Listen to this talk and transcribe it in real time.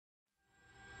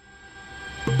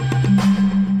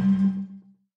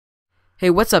Hey,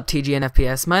 what's up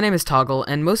tgnFPS? My name is Toggle,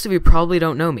 and most of you probably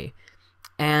don't know me.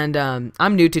 And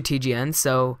I'm new to TGN,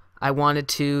 so I wanted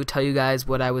to tell you guys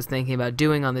what I was thinking about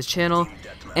doing on this channel,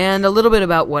 and a little bit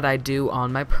about what I do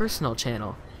on my personal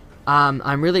channel.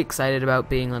 I'm really excited about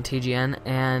being on TGN,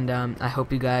 and I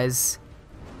hope you guys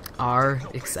are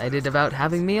excited about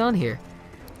having me on here.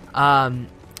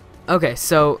 Okay,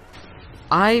 so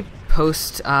I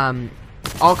post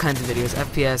all kinds of videos,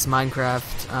 FPS,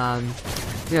 Minecraft,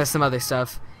 you know, some other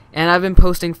stuff, and I've been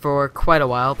posting for quite a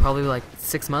while, probably like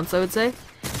 6 months I would say,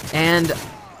 and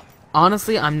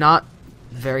honestly I'm not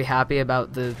very happy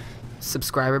about the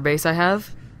subscriber base I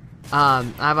have. I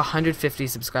have 150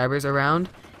 subscribers around,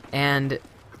 and you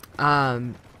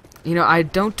know, I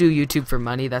don't do YouTube for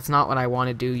money. That's not what I want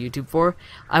to do YouTube for.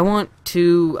 I want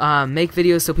to make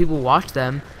videos so people watch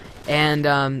them, and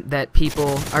that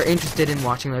people are interested in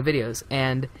watching my videos,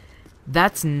 and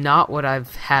that's not what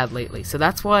I've had lately. So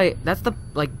that's the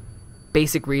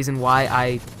basic reason why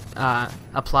I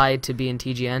applied to be in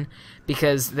TGN,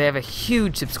 because they have a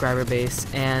huge subscriber base,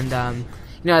 and you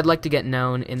know, I'd like to get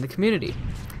known in the community.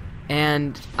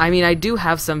 And I mean, I do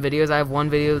have some videos. I have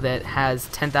one video that has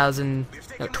 12,000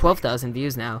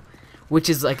 views now, which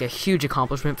is like a huge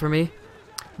accomplishment for me.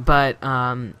 But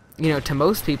you know, to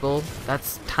most people,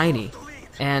 that's tiny.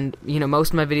 And you know, most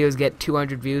of my videos get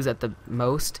 200 views at the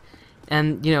most.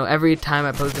 And you know, every time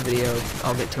I post a video,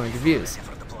 I'll get 200 views.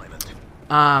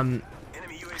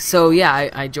 So yeah,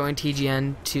 I joined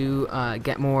TGN to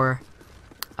get more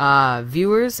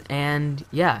viewers, and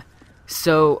yeah.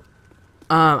 So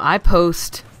I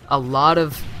post a lot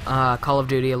of Call of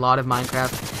Duty, a lot of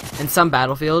Minecraft, and some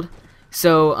Battlefield.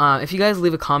 So if you guys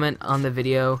leave a comment on the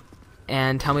video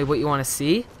and tell me what you want to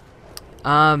see,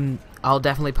 I'll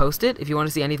definitely post it. If you want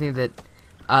to see anything that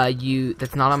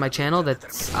that's not on my channel,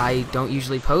 that I don't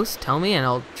usually post, tell me, and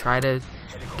I'll try to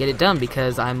get it done,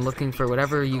 because I'm looking for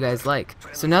whatever you guys like.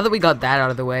 So now that we got that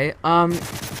out of the way,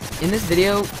 in this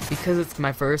video, because it's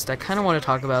my first, I kind of want to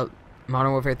talk about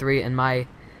Modern Warfare 3 and my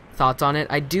thoughts on it.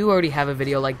 I do already have a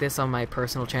video like this on my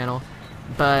personal channel,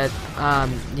 but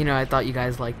you know, I thought you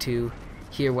guys like to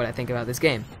hear what I think about this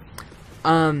game.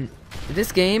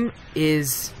 This game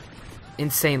is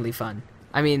insanely fun.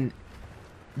 I mean,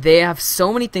 they have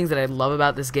so many things that I love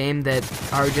about this game that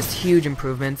are just huge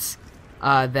improvements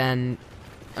than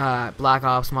Black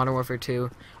Ops, Modern Warfare 2,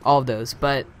 all of those.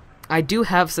 But I do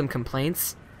have some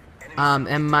complaints,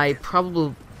 and my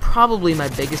probably my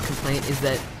biggest complaint is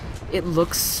that it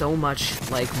looks so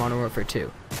much like Modern Warfare 2.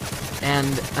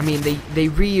 And I mean, they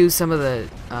reuse some of the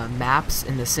maps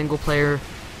in the single player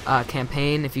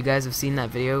campaign. If you guys have seen that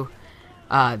video,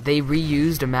 they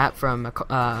reused a map from a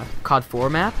COD 4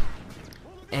 map,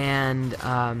 and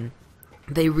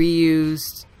they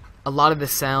reused a lot of the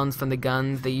sounds from the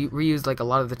guns. They reused like a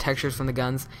lot of the textures from the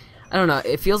guns. I don't know,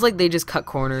 it feels like they just cut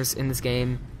corners in this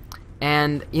game.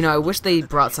 And you know, I wish they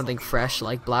brought something fresh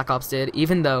like Black Ops did,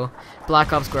 even though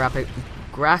Black Ops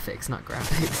graphics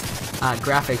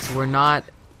were not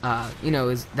you know,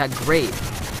 is that great,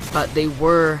 but they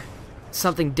were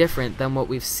something different than what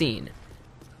we've seen.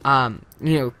 You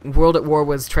know, World at War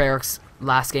was Treyarch's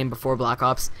last game before Black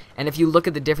Ops, and if you look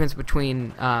at the difference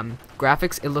between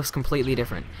graphics, it looks completely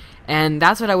different. And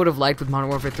that's what I would have liked with Modern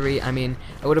Warfare 3. I mean,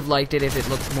 I would have liked it if it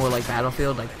looked more like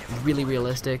Battlefield, like really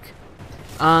realistic.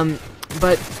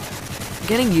 But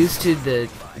getting used to the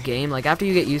game, like after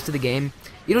you get used to the game,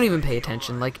 you don't even pay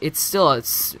attention. Like, it's an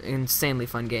insanely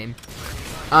fun game.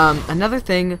 Another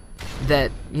thing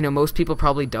that, you know, most people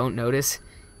probably don't notice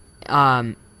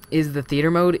is the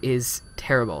theater mode is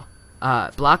terrible.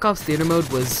 Black Ops theater mode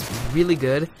was really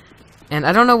good, and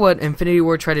I don't know what Infinity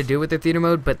Ward tried to do with their theater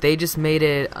mode, but they just made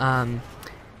it, you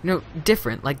know,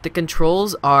 different. Like, the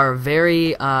controls are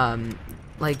very,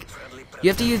 like, you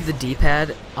have to use the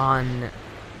D-pad on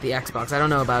the Xbox. I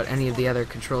don't know about any of the other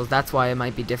controls, that's why it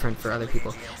might be different for other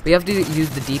people. But you have to use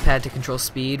the D-pad to control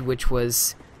speed, which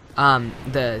was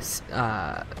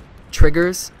the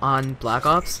triggers on Black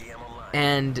Ops.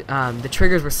 And the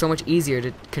triggers were so much easier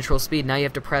to control speed. Now you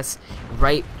have to press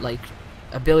right like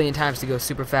a billion times to go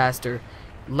super fast, or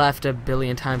left a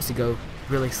billion times to go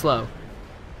really slow.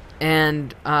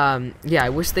 And yeah, I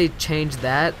wish they changed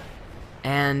that.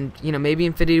 And you know, maybe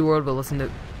Infinity Ward will listen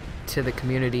to the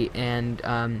community and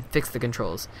fix the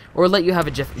controls, or let you have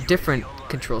a different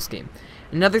control scheme.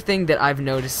 Another thing that I've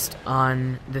noticed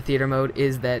on the theater mode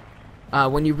is that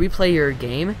when you replay your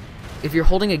game, if you're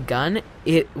holding a gun,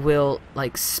 it will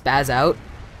like spaz out.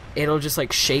 It'll just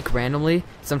like shake randomly.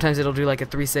 Sometimes it'll do like a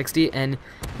 360, and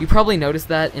you probably noticed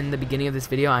that in the beginning of this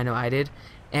video. I know I did,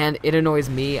 and it annoys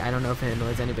me. I don't know if it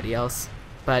annoys anybody else,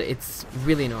 but it's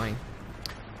really annoying.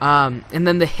 And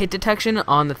then the hit detection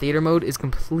on the theater mode is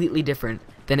completely different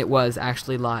than it was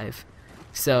actually live.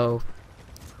 So,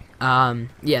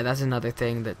 yeah, that's another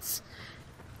thing that's,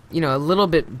 you know, a little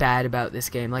bit bad about this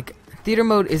game. Like, theater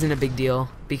mode isn't a big deal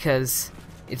because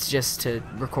it's just to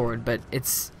record, but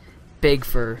it's big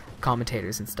for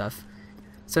commentators and stuff.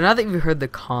 So now that you've heard the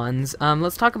cons,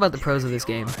 let's talk about the pros of this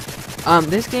game.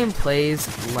 This game plays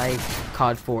like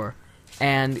COD 4,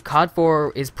 and COD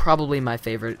 4 is probably my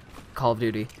favorite Call of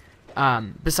Duty.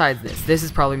 Besides this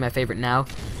is probably my favorite now,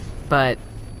 but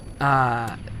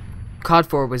COD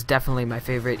 4 was definitely my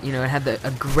favorite. You know, it had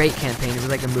a great campaign. It was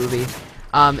like a movie,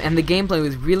 and the gameplay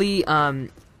was really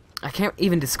I can't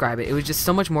even describe it. It was just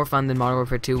so much more fun than Modern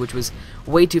Warfare 2, which was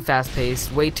way too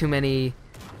fast-paced, way too many...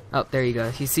 Oh, there you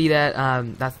go. You see that?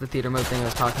 That's the theater mode thing I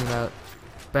was talking about.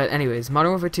 But anyways,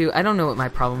 Modern Warfare 2, I don't know what my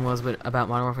problem was about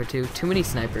Modern Warfare 2. Too many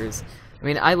snipers. I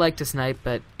mean, I like to snipe,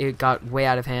 but it got way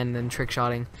out of hand and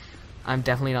trick-shotting. I'm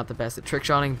definitely not the best at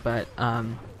trick-shotting, but,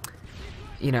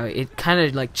 you know, it kind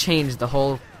of, like, changed the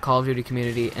whole Call of Duty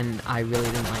community, and I really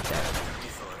didn't like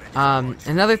that.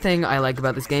 Another thing I like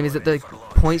about this game is that the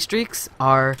point streaks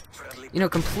are, you know,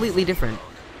 completely different.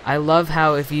 I love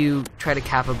how if you try to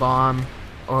cap a bomb,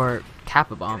 or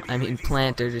I mean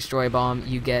plant or destroy a bomb,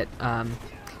 you get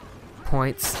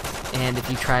points, and if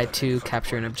you try to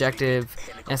capture an objective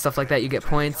and stuff like that, you get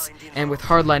points. And with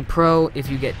Hardline Pro, if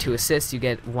you get 2 assists, you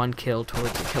get 1 kill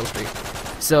towards a kill streak.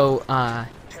 So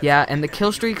yeah, and the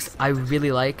kill streaks I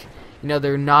really like. You know,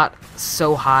 they're not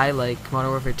so high like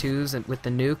Modern Warfare 2's and with the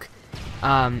nuke.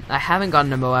 I haven't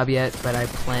gotten a Moab yet, but I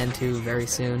plan to very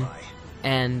soon,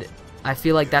 and I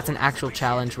feel like that's an actual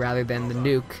challenge rather than the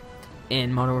nuke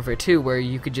in Modern Warfare 2, where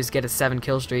you could just get a 7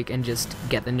 kill streak and just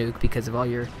get the nuke because of all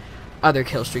your other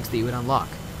kill streaks that you would unlock.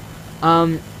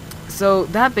 So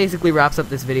that basically wraps up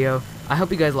this video. I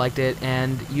hope you guys liked it,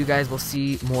 and you guys will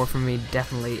see more from me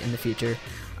definitely in the future.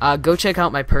 Go check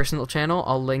out my personal channel.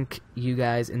 I'll link you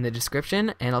guys in the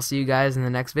description, and I'll see you guys in the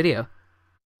next video.